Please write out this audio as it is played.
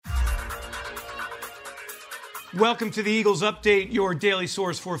Welcome to the Eagles Update, your daily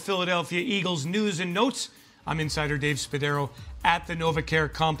source for Philadelphia Eagles news and notes. I'm insider Dave Spadaro at the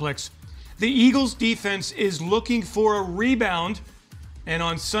NovaCare Complex. The Eagles defense is looking for a rebound, and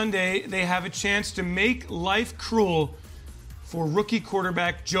on Sunday they have a chance to make life cruel for rookie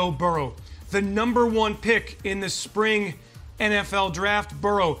quarterback Joe Burrow. The number one pick in the spring NFL draft,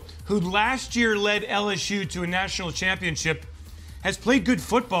 Burrow, who last year led LSU to a national championship, has played good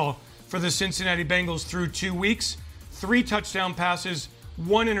football for the Cincinnati Bengals through 2 weeks. 3 touchdown passes,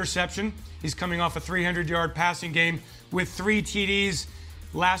 1 interception. He's coming off a 300-yard passing game with 3 TDs.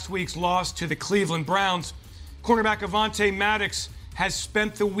 Last week's loss to the Cleveland Browns. Cornerback Avonte Maddox has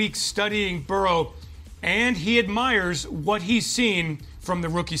spent the week studying Burrow, and he admires what he's seen from the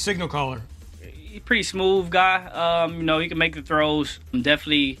rookie signal caller. He's a pretty smooth guy. He can make the throws.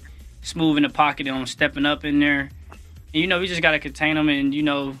 Definitely smooth in the pocket and stepping up in there. And, we just got to contain him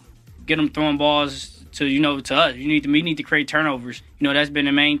and, get them throwing balls to us. We need to create turnovers. That's been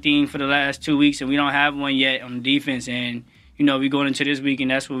the main theme for the last 2 weeks, and we don't have one yet on the defense. And, we going into this week, and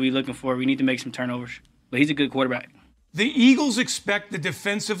that's what we're looking for. We need to make some turnovers. But he's a good quarterback. The Eagles expect the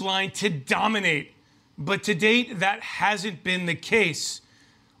defensive line to dominate, but to date, that hasn't been the case.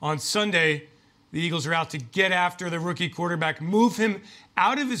 On Sunday, the Eagles are out to get after the rookie quarterback, move him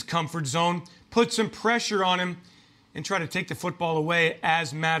out of his comfort zone, put some pressure on him, and try to take the football away,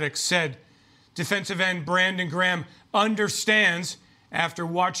 as Maddox said. Defensive end Brandon Graham understands, after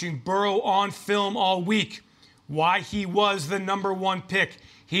watching Burrow on film all week, why he was the number one pick.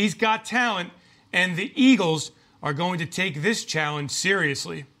 He's got talent, and the Eagles are going to take this challenge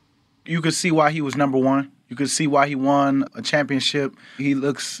seriously. You could see why he was number one. You could see why he won a championship. He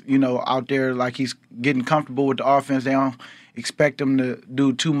looks, out there like he's getting comfortable with the offense. They don't expect him to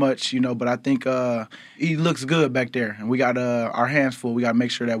do too much, but I think he looks good back there. And we got our hands full. We got to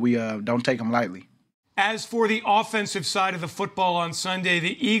make sure that we don't take him lightly. As for the offensive side of the football on Sunday,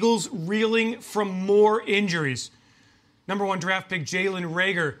 the Eagles reeling from more injuries. Number 1 draft pick Jalen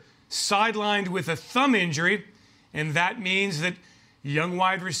Reagor sidelined with a thumb injury, and that means that young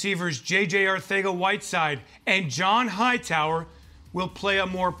wide receivers J.J. Arcega-Whiteside and John Hightower will play a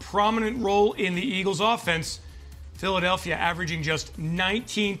more prominent role in the Eagles' offense. Philadelphia averaging just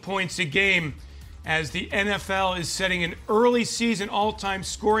 19 points a game, as the NFL is setting an early season all-time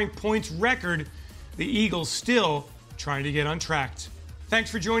scoring points record. The Eagles still trying to get untracked.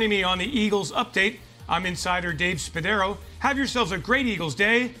 Thanks for joining me on the Eagles Update. I'm insider Dave Spadaro. Have yourselves a great Eagles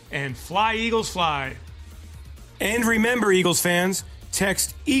day, and fly, Eagles, fly. And remember, Eagles fans,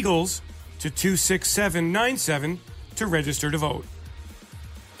 text EAGLES to 26797 to register to vote.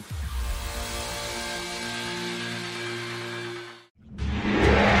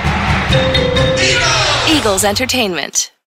 Eagles Entertainment.